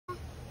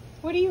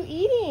What are you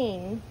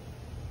eating?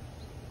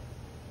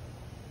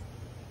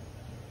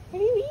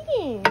 What are you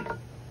eating?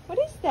 What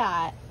is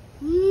that?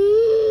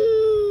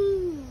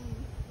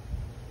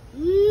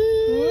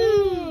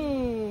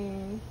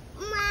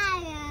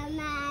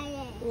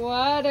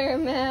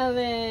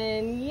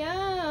 Watermelon.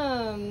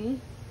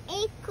 Yum.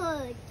 It's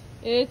cold.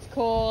 It's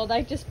cold.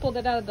 I just pulled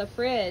it out of the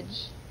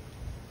fridge.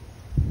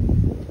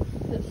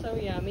 It's so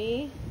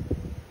yummy.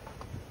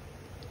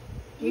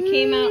 We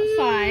came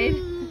outside.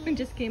 We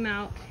just came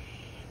out.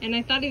 And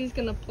I thought he was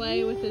gonna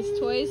play with his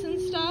toys and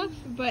stuff,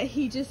 but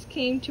he just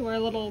came to our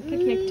little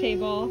picnic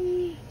table,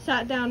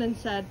 sat down and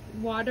said,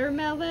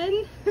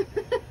 watermelon.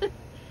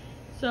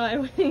 So I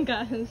went and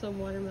got him some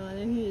watermelon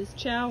and he is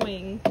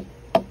chowing.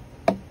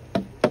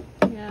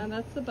 Yeah,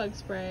 that's the bug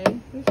spray.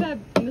 We've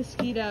had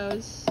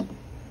mosquitoes,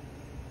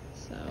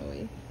 so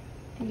we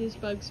use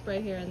bug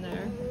spray here and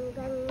there.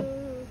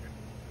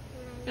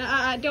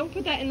 Don't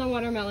put that in the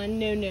watermelon.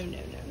 No, no, no, no,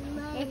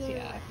 no. That's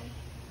yuck.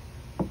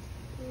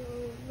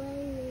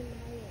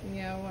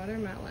 Yeah,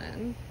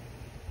 watermelon.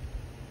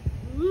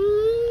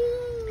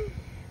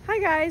 Hi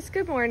guys,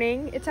 good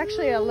morning. It's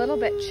actually a little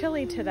bit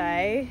chilly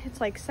today.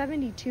 It's like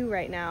 72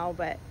 right now,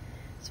 but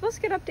it's supposed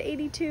to get up to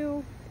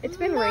 82. It's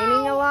been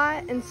raining a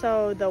lot, and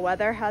so the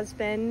weather has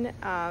been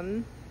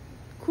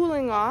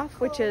cooling off,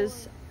 which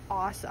is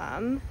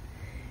awesome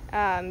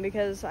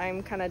because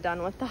I'm kind of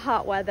done with the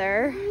hot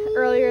weather.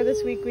 Earlier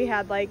this week we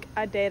had like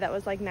a day that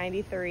was like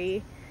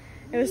 93.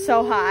 It was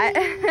so hot.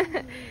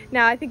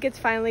 Now I think it's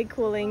finally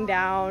cooling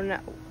down.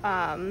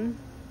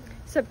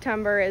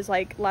 September is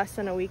like less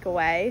than a week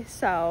away,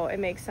 so it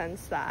makes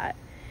sense that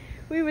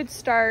we would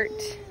start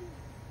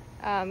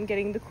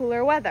getting the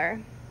cooler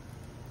weather.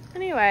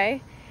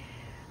 Anyway,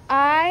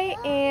 I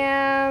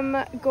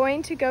am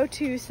going to go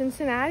to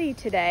Cincinnati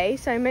today,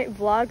 so I might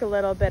vlog a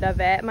little bit of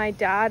it. My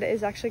dad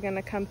is actually going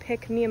to come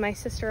pick me and my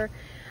sister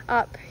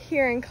up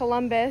here in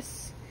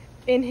Columbus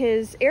in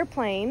his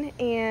airplane,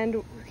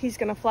 and he's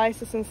gonna fly us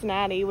to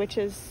Cincinnati, which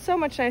is so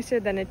much nicer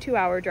than a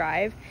 2-hour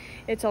drive.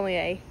 It's only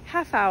a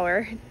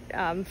half-hour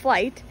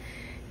flight,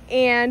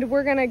 and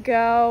we're gonna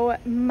go.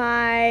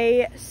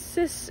 Well,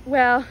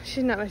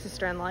 she's not my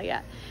sister-in-law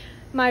yet.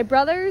 My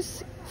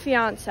brother's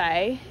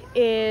fiance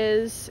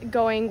is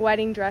going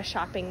wedding dress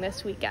shopping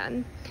this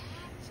weekend.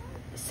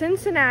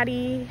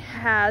 Cincinnati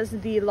has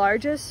the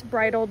largest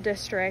bridal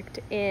district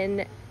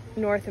in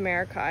North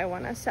America, I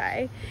want to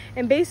say,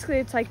 and basically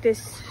it's like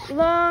this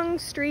long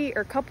street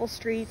or couple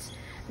streets,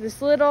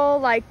 this little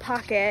like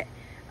pocket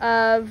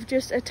of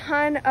just a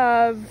ton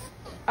of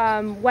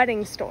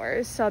wedding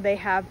stores. So they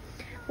have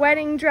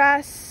wedding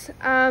dress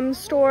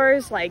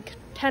stores, like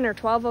 10 or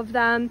 12 of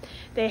them.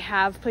 They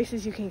have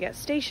places you can get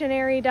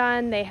stationery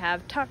done. They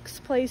have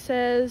tux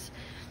places.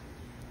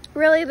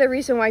 Really, the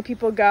reason why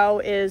people go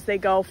is they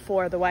go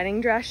for the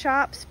wedding dress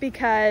shops,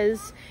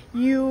 because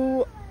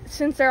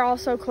since they're all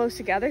so close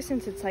together,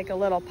 since it's like a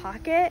little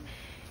pocket,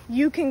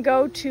 you can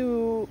go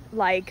to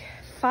like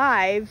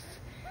five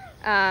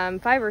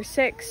or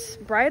six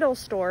bridal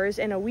stores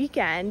in a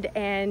weekend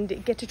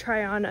and get to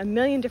try on a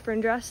million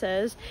different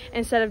dresses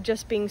instead of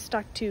just being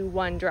stuck to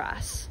one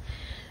dress.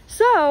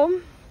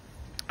 So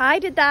I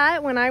did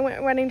that when I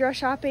went wedding dress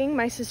shopping.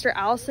 My sister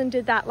Allison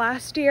did that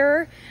last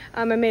year.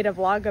 I made a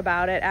vlog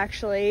about it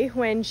actually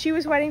when she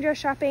was wedding dress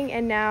shopping,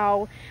 and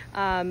now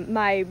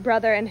my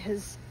brother and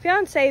his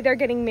fiance, they're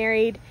getting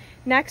married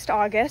next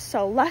August,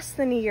 so less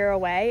than a year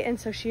away, and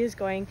so she is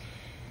going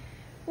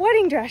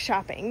wedding dress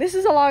shopping. This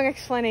is a long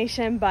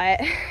explanation,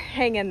 but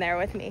hang in there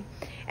with me.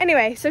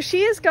 Anyway, so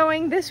she is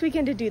going this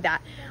weekend to do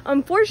that.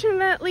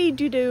 Unfortunately,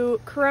 due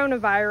to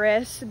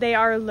coronavirus, they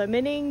are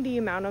limiting the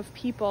amount of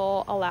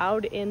people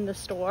allowed in the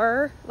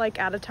store, like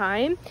at a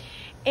time.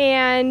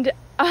 And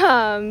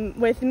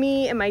with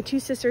me and my two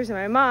sisters and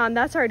my mom,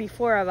 that's already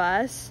 4 of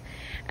us.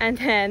 And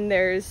then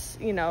there's,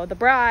 you know, the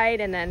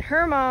bride, and then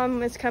her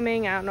mom is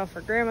coming. I don't know if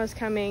her grandma's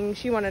coming.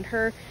 She wanted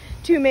her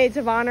 2 maids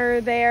of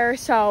honor there,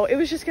 so it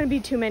was just gonna be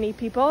too many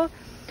people.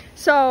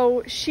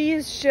 So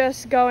she's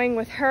just going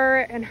with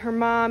her and her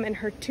mom and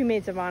her 2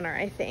 maids of honor,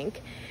 I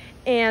think.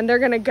 And they're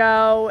gonna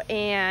go,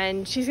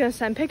 and she's gonna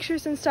send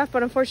pictures and stuff,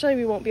 but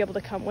unfortunately we won't be able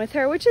to come with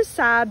her, which is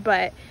sad,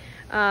 but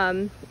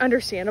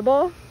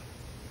understandable.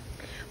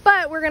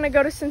 But we're gonna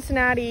go to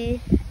Cincinnati,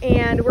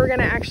 and we're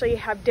gonna actually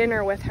have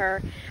dinner with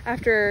her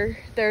after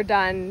they're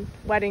done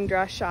wedding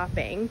dress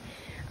shopping.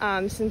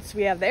 Since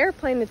we have the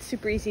airplane, it's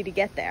super easy to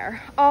get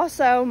there.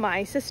 Also,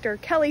 my sister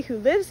Kelly, who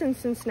lives in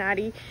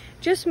Cincinnati,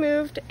 just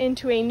moved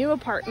into a new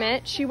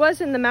apartment. She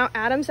was in the Mount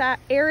Adams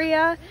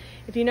area.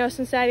 If you know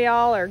Cincinnati at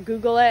all, or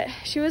Google it,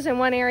 she was in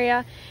one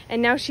area,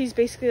 and now she's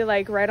basically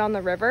like right on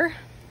the river.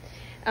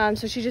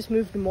 So she just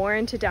moved more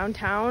into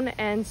downtown,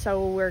 and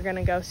so we're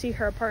gonna go see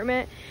her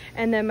apartment.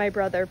 And then my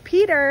brother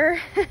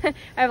Peter, I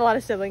have a lot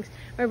of siblings.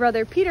 My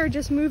brother Peter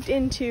just moved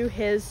into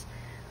his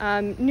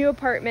new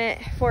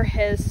apartment for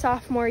his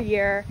sophomore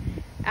year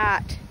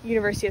at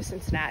University of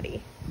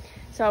Cincinnati.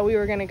 So we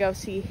were gonna go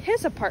see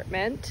his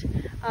apartment.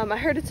 I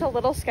heard it's a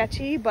little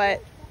sketchy,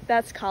 but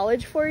that's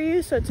college for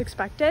you, so it's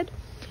expected.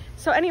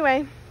 So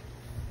anyway,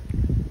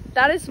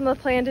 that is the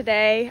plan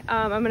today.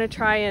 I'm gonna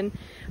try and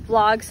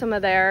vlog some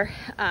of their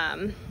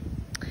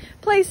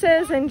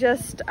places and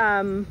just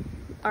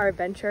our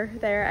adventure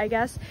there, I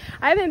guess.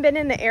 I haven't been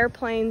in the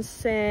airplane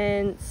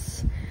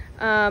since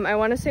I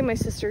want to say my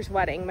sister's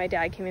wedding. My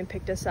dad came and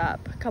picked us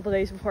up a couple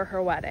days before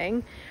her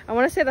wedding. I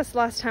want to say that's the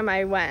last time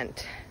I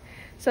went.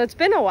 So it's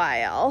been a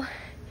while.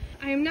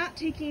 I am not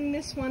taking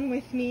this one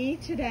with me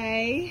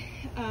today.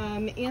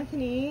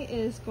 Anthony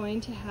is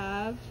going to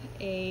have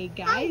a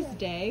guy's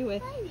day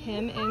with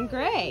him and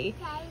Gray,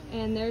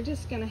 and they're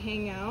just gonna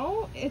hang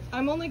out.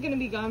 I'm only gonna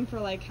be gone for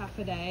like half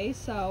a day,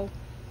 so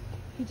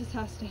he just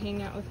has to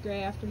hang out with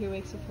Gray after he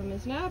wakes up from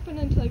his nap and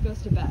until he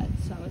goes to bed.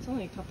 So it's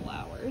only a couple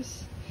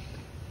hours.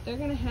 They're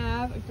gonna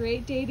have a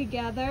great day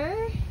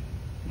together.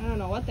 I don't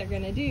know what they're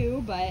gonna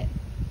do, but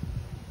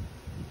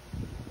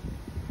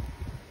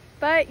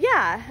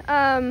yeah,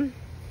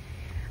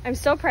 I'm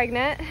still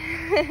pregnant.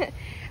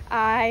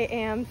 I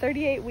am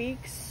 38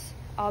 weeks.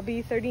 I'll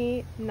be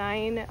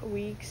 39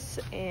 weeks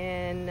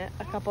in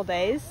a couple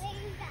days.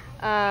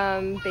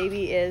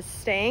 Baby is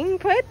staying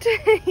put.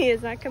 He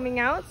is not coming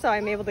out, so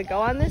I'm able to go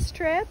on this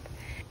trip.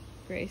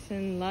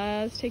 Grayson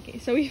loves taking,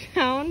 so we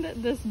found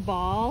this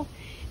ball,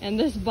 and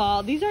this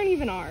ball, these aren't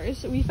even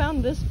ours. We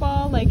found this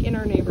ball like in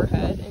our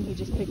neighborhood, and he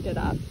just picked it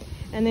up.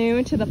 And then we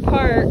went to the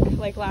park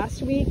like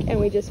last week, and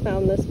we just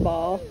found this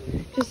ball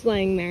just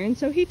laying there. And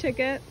so he took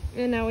it,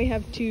 and now we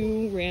have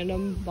 2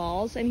 random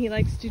balls, and he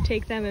likes to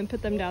take them and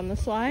put them down the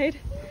slide.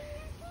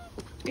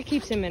 It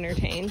keeps him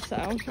entertained, so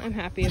I'm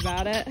happy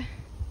about it.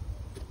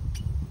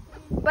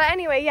 But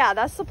anyway, yeah,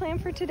 that's the plan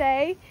for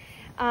today.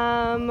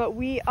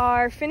 We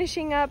are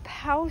finishing up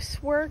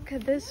housework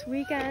this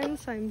weekend,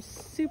 so I'm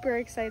super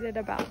excited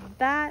about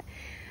that.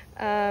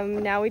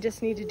 Now we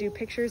just need to do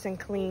pictures and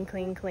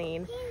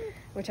clean,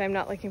 which I'm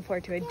not looking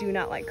forward to. I do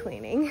not like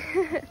cleaning.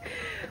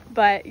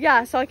 But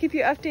yeah, so I'll keep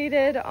you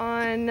updated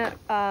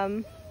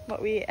on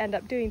what we end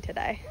up doing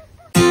today.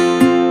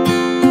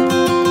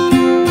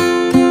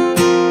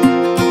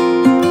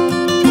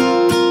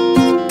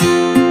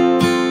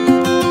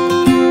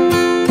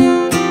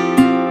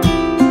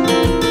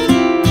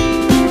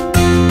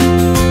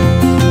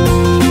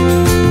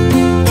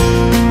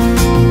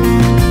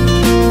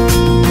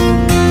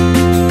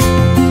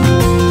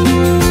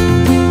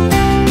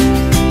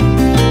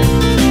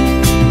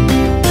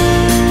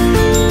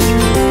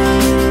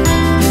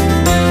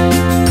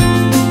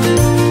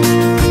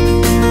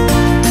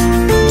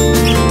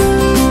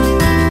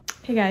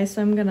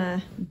 So I'm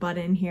gonna butt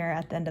in here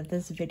at the end of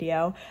this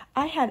video.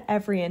 I had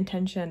every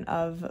intention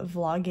of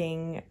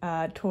vlogging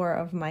a tour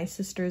of my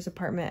sister's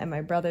apartment and my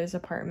brother's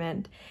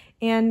apartment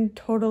and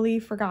totally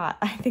forgot.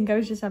 I think I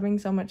was just having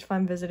so much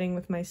fun visiting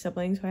with my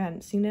siblings who I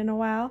hadn't seen in a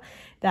while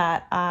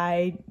that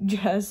I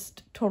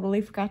just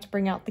totally forgot to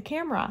bring out the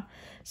camera.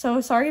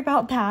 So sorry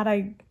about that.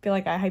 I feel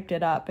like I hyped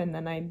it up and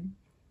then I'm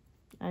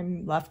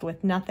left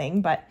with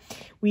nothing. But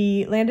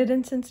we landed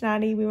in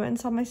Cincinnati. We went and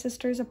saw my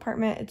sister's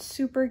apartment. It's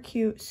super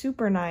cute,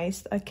 super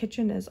nice. The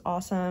kitchen is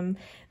awesome.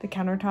 The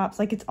countertops,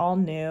 like, it's all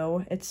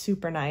new. It's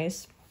super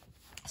nice.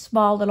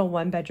 Small little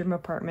 1-bedroom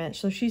apartment,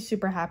 so she's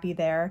super happy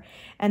there.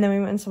 And then we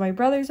went and saw my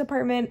brother's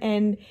apartment,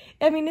 and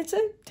I mean, it's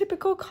a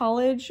typical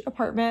college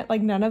apartment.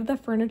 Like, none of the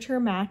furniture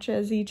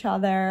matches each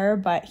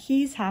other, but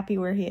he's happy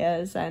where he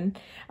is, and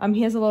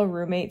he has a little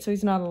roommate, so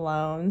he's not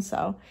alone.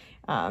 So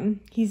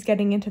he's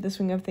getting into the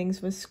swing of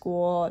things with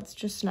school. It's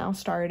just now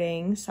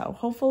starting, so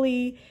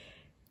hopefully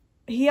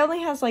he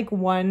only has like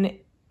 1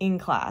 in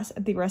class.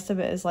 The rest of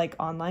it is like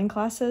online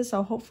classes,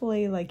 so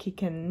hopefully like he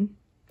can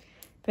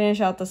finish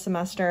out the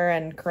semester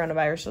and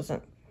coronavirus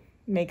doesn't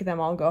make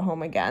them all go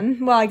home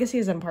again. Well, I guess he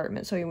has an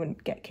apartment, so he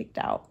wouldn't get kicked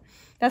out.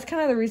 That's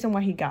kind of the reason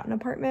why he got an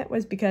apartment,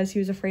 was because he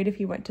was afraid if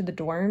he went to the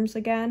dorms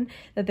again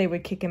that they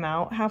would kick him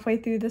out halfway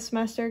through the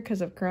semester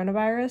because of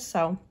coronavirus.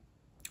 So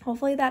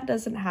hopefully that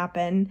doesn't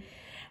happen.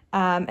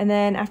 And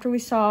then after we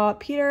saw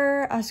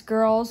Peter, us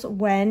girls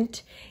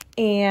went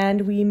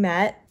and we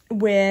met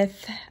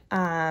with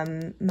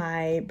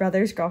my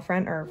brother's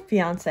girlfriend, or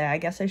fiance, I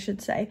guess I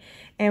should say,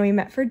 and we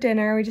met for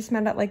dinner. We just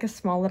met at like a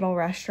small little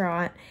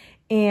restaurant,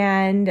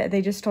 and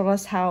they just told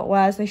us how it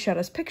was. They showed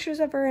us pictures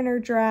of her in her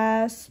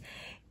dress,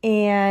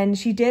 and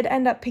she did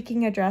end up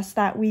picking a dress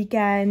that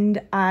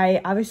weekend.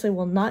 I obviously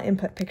will not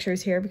input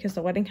pictures here because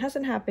the wedding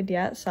hasn't happened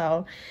yet,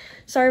 so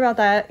sorry about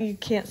that. You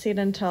can't see it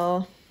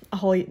until a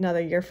whole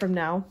another year from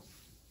now.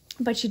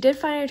 But she did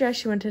find a dress.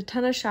 She went to a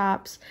ton of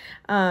shops.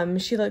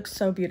 She looks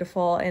so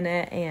beautiful in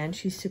it, and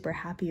she's super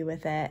happy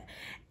with it.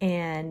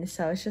 And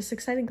so it's just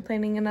exciting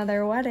planning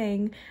another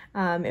wedding.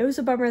 It was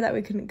a bummer that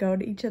we couldn't go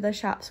to each of the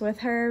shops with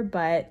her,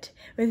 but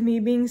with me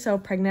being so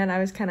pregnant, I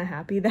was kind of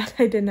happy that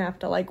I didn't have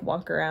to like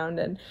walk around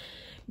and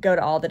go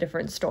to all the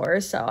different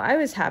stores. So I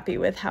was happy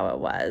with how it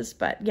was.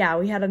 But yeah,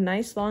 we had a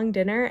nice long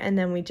dinner, and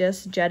then we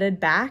just jetted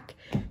back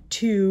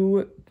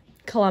to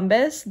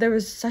Columbus. There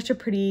was such a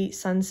pretty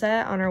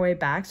sunset on our way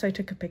back, so I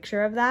took a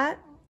picture of that.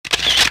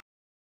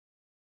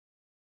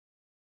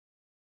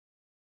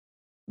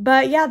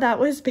 But yeah, that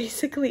was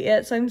basically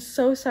it. So I'm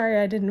so sorry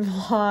I didn't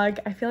vlog.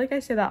 I feel like I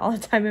say that all the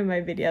time in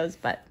my videos,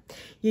 but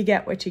you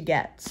get what you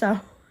get. So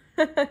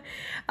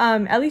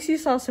at least you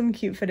saw some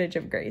cute footage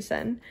of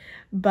Grayson.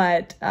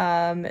 But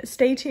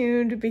stay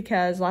tuned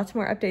because lots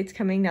more updates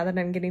coming now that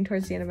I'm getting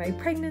towards the end of my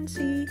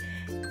pregnancy.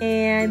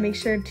 And make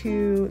sure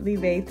to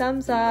leave a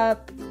thumbs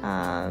up,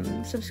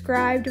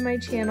 subscribe to my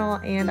channel,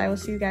 and I will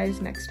see you guys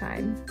next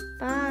time.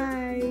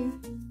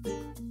 Bye!